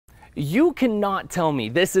You cannot tell me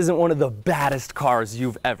this isn't one of the baddest cars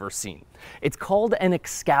you've ever seen. It's called an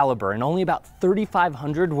Excalibur, and only about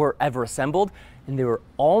 3,500 were ever assembled, and they were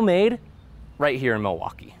all made right here in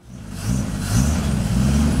Milwaukee.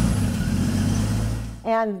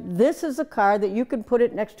 And this is a car that you can put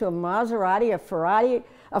it next to a Maserati, a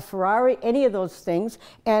Ferrari, any of those things,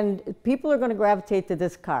 and people are going to gravitate to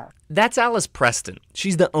this car. That's Alice Preston.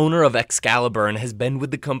 She's the owner of Excalibur and has been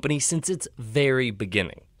with the company since its very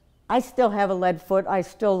beginning. I still have a lead foot. I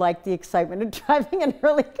still like the excitement of driving an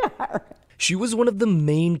early car. She was one of the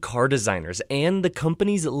main car designers and the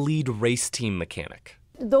company's lead race team mechanic.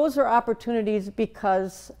 Those are opportunities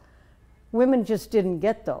because women just didn't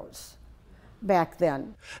get those back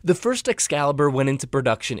then. The first Excalibur went into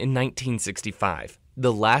production in 1965.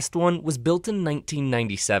 The last one was built in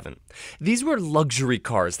 1997. These were luxury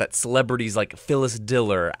cars that celebrities like Phyllis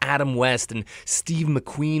Diller, Adam West, and Steve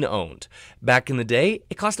McQueen owned. Back in the day,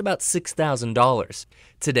 it cost about $6,000.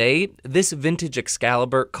 Today, this vintage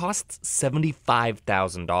Excalibur costs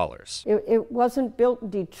 $75,000. It wasn't built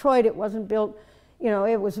in Detroit. It wasn't built,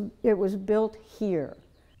 it was built here.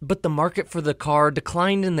 But the market for the car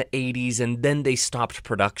declined in the 80s and then they stopped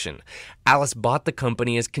production. Alice bought the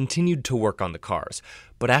company and has continued to work on the cars.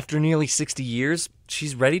 But after nearly 60 years,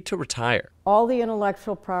 she's ready to retire. All the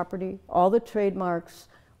intellectual property, all the trademarks,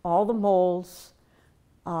 all the molds,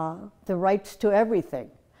 the rights to everything.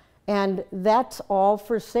 And that's all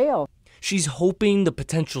for sale. She's hoping the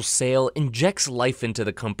potential sale injects life into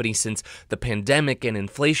the company since the pandemic and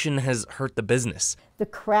inflation has hurt the business. The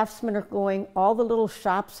craftsmen are going, all the little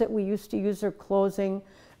shops that we used to use are closing.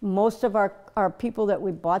 Most of our people that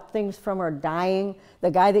we bought things from are dying.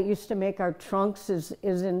 The guy that used to make our trunks is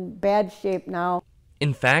in bad shape now.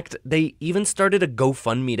 In fact, they even started a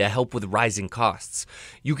GoFundMe to help with rising costs.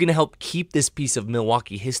 You can help keep this piece of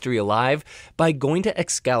Milwaukee history alive by going to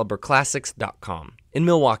ExcaliburClassics.com. In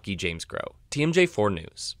Milwaukee, James Groh, TMJ4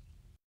 News.